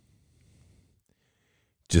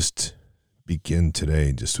 just begin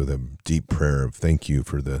today just with a deep prayer of thank you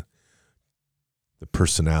for the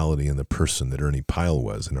personality and the person that Ernie Pyle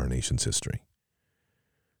was in our nation's history.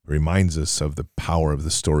 It reminds us of the power of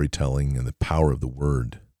the storytelling and the power of the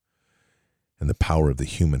word and the power of the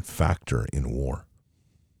human factor in war.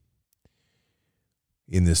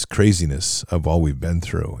 In this craziness of all we've been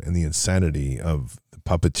through and the insanity of the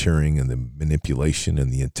puppeteering and the manipulation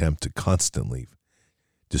and the attempt to constantly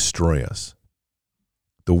destroy us,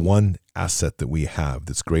 the one asset that we have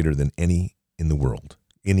that's greater than any in the world,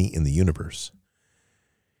 any in the universe,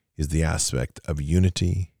 is the aspect of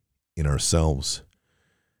unity in ourselves,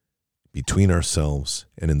 between ourselves,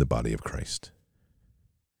 and in the body of Christ.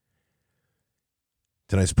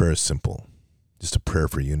 Tonight's prayer is simple, just a prayer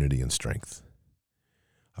for unity and strength.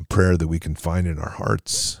 A prayer that we can find in our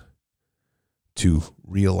hearts to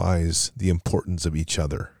realize the importance of each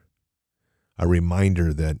other. A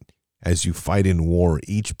reminder that as you fight in war,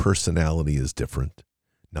 each personality is different.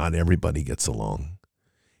 Not everybody gets along.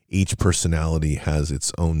 Each personality has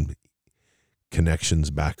its own connections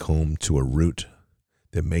back home to a root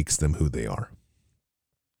that makes them who they are.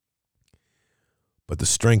 But the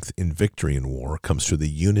strength in victory in war comes through the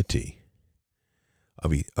unity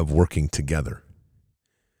of working together.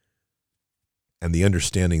 and the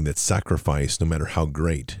understanding that sacrifice, no matter how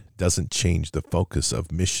great, doesn't change the focus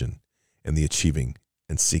of mission and the achieving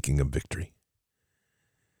and seeking of victory.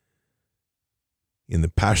 In the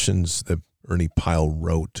passions that Ernie Pyle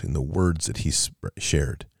wrote, in the words that he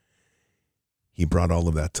shared, he brought all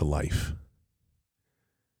of that to life.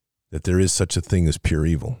 That there is such a thing as pure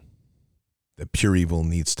evil, that pure evil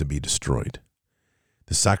needs to be destroyed.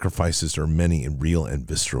 The sacrifices are many and real and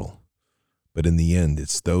visceral, but in the end,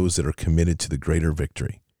 it's those that are committed to the greater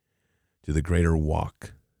victory, to the greater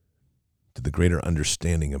walk, to the greater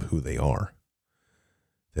understanding of who they are,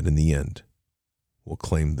 that in the end will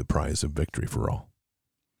claim the prize of victory for all.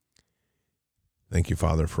 Thank you,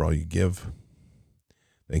 Father, for all you give.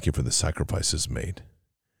 Thank you for the sacrifices made.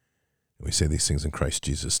 And we say these things in Christ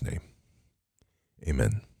Jesus' name.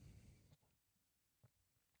 Amen.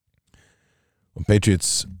 Well,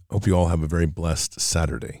 Patriots, hope you all have a very blessed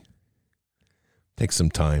Saturday. Take some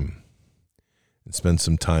time and spend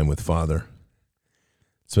some time with Father.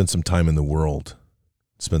 Spend some time in the world.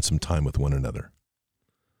 Spend some time with one another.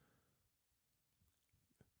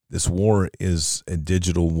 This war is a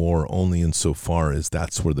digital war only insofar as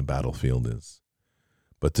that's where the battlefield is.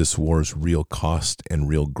 But this war's real cost and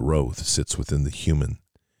real growth sits within the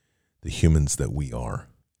humans that we are.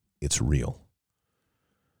 It's real.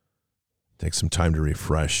 Take some time to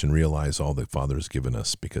refresh and realize all that Father has given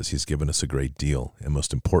us, because he's given us a great deal. And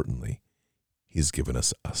most importantly, he's given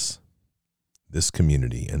us, this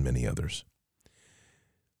community and many others.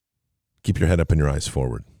 Keep your head up and your eyes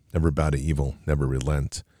forward. Never bow to evil. Never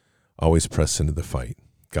relent. Always press into the fight.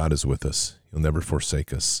 God is with us. He'll never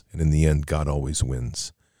forsake us. And in the end, God always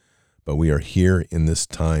wins. But we are here in this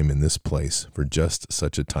time, in this place, for just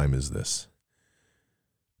such a time as this.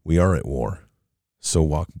 We are at war. So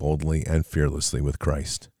walk boldly and fearlessly with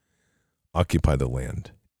Christ. Occupy the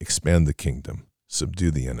land. Expand the kingdom.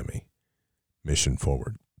 Subdue the enemy. Mission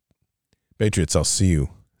forward. Patriots, I'll see you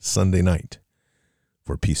Sunday night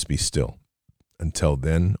for Peace Be Still. Until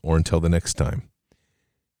then, or until the next time,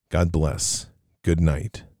 God bless. Good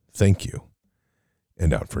night. Thank you.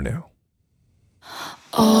 And out for now.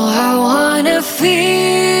 Oh, I wanna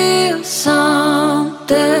feel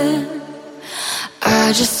something.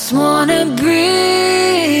 I just wanna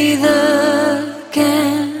breathe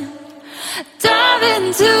again. Dive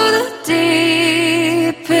into the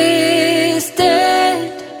deepest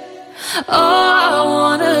end. Oh, I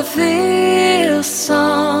wanna feel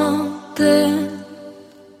something.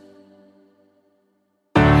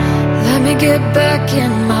 Let me get back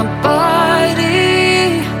in my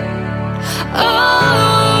body. Oh,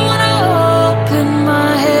 I wanna open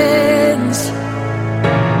my hands.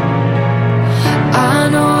 I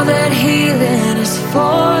know that healing is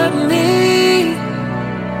for me.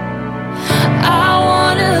 I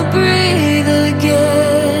wanna breathe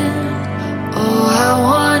again. Oh, I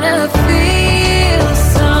wanna feel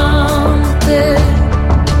something.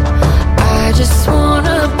 I just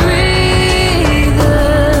wanna breathe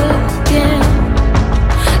again.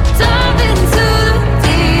 Dive into the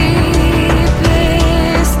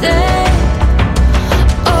deepest end.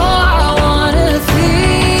 Oh, I wanna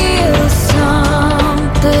feel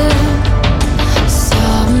something.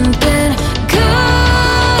 Something good.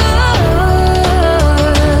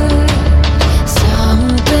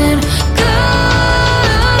 Something good.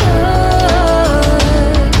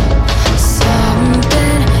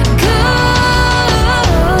 Something good.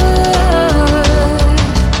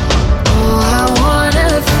 Oh, I wanna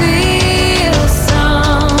feel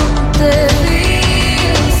something.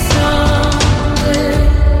 Feel something.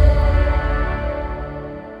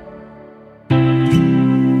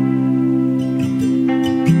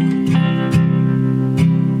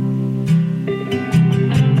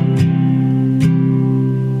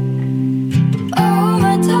 Oh,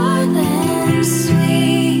 my darling,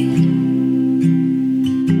 sweet.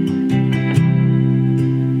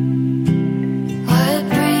 What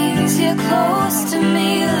brings you close to me?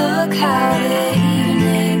 Look how the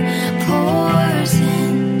evening pours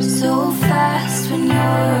in so fast when you're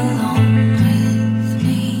alone.